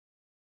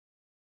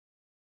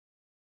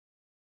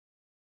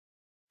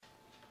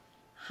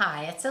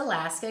Hi, it's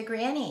Alaska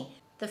Granny.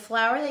 The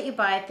flour that you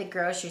buy at the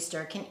grocery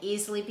store can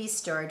easily be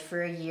stored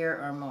for a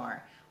year or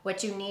more.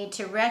 What you need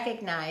to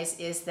recognize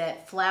is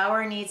that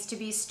flour needs to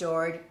be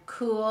stored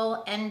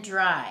cool and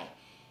dry.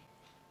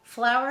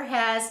 Flour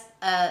has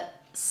a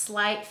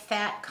slight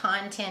fat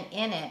content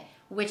in it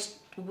which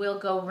will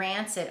go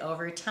rancid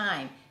over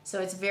time. So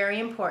it's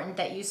very important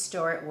that you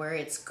store it where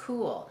it's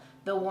cool.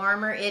 The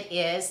warmer it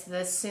is,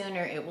 the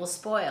sooner it will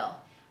spoil.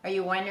 Are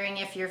you wondering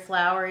if your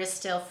flour is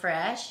still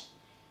fresh?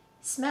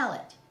 Smell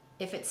it.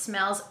 If it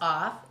smells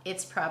off,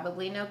 it's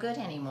probably no good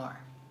anymore.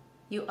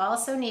 You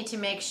also need to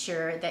make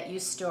sure that you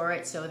store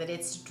it so that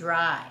it's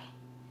dry.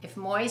 If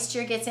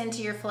moisture gets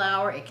into your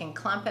flour, it can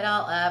clump it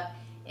all up.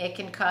 It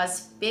can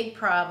cause big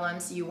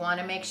problems. You want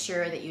to make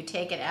sure that you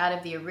take it out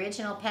of the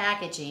original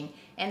packaging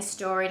and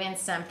store it in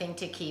something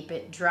to keep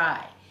it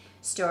dry.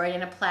 Store it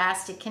in a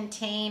plastic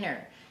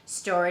container.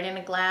 Store it in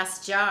a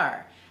glass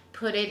jar.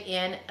 Put it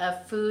in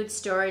a food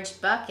storage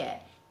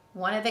bucket.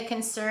 One of the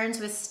concerns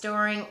with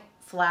storing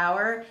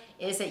flour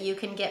is that you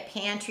can get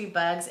pantry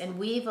bugs and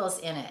weevils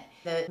in it.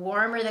 The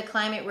warmer the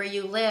climate where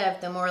you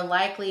live, the more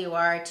likely you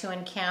are to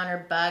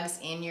encounter bugs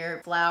in your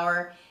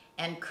flour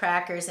and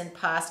crackers and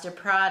pasta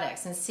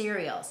products and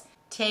cereals.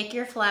 Take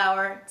your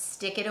flour,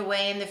 stick it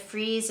away in the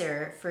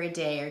freezer for a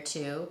day or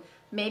two,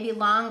 maybe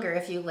longer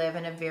if you live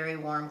in a very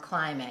warm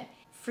climate.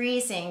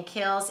 Freezing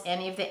kills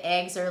any of the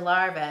eggs or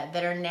larvae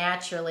that are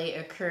naturally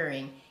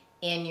occurring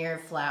in your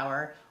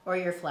flour or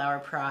your flour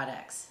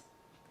products.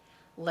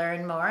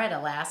 Learn more at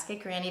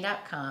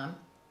alaskagranny.com.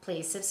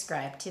 Please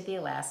subscribe to the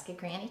Alaska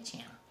Granny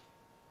channel.